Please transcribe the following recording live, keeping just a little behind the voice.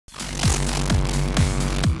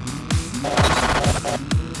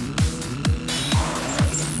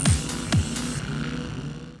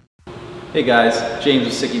Hey guys, James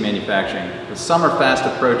with SIKKY Manufacturing. With summer fast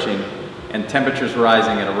approaching and temperatures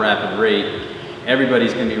rising at a rapid rate,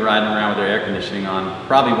 everybody's going to be riding around with their air conditioning on,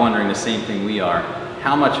 probably wondering the same thing we are.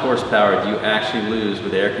 How much horsepower do you actually lose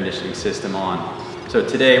with the air conditioning system on? So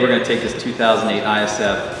today we're going to take this 2008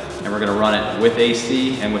 ISF and we're going to run it with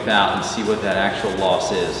AC and without and see what that actual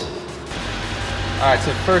loss is. Alright,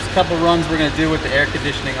 so first couple runs we're going to do with the air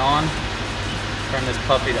conditioning on. Turn this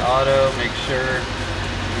puppy to auto, make sure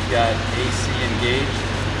we've got AC engaged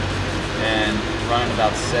and running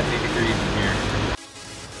about 70 degrees in here.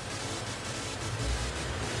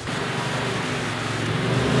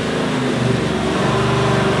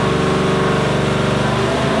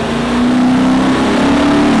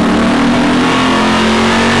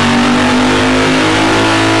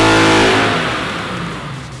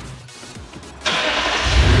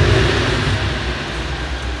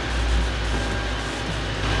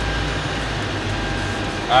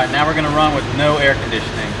 Alright, now we're going to run with no air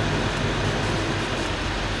conditioning.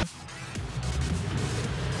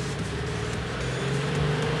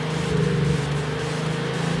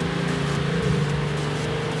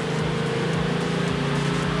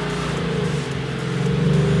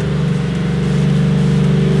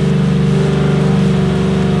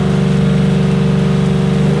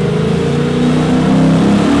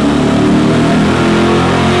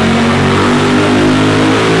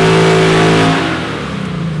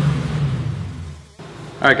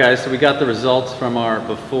 Alright guys, so we got the results from our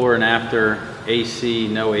before and after AC,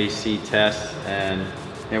 no AC test, and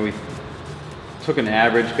we took an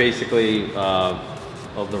average basically of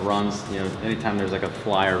the runs. You know, anytime there's like a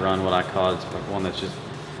flyer run, what I call it, it's like one that's just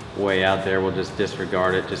way out there, we'll just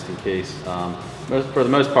disregard it just in case. For the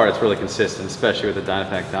most part, it's really consistent, especially with the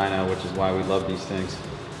Dyno, which is why we love these things.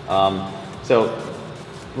 So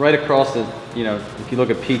right across the, if you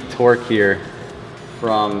look at peak torque here,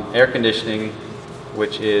 from air conditioning,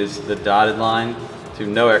 which is the dotted line, to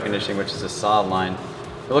no air conditioning, which is a solid line,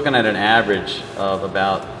 we're looking at an average of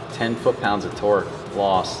about 10 foot-pounds of torque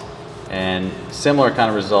loss, and similar kind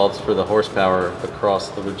of results for the horsepower across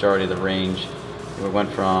the majority of the range. We went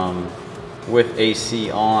from, with AC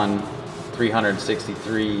on,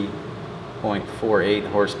 363.48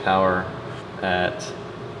 horsepower at,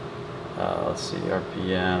 let's see,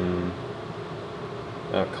 RPM,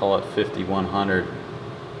 call it 5100,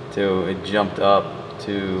 to it jumped up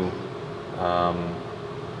to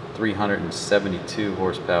 372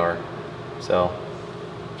 horsepower. So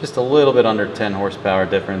just a little bit under 10 horsepower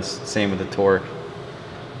difference, same with the torque.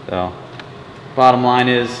 So bottom line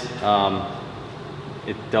is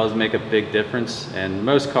it does make a big difference, and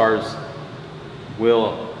most cars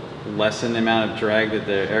will lessen the amount of drag that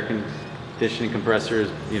the air conditioning compressor is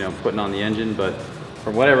putting on the engine, but for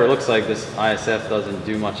whatever it looks like, this ISF doesn't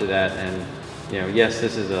do much of that. And yes,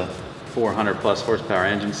 this is a 400 plus horsepower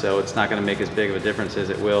engine, so it's not going to make as big of a difference as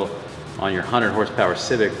it will on your 100 horsepower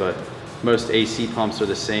Civic, but most AC pumps are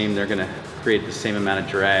the same. They're going to create the same amount of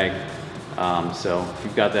drag. So if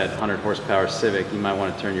you've got that 100 horsepower Civic, you might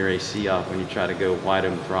want to turn your AC off when you try to go wide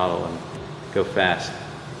open throttle and go fast.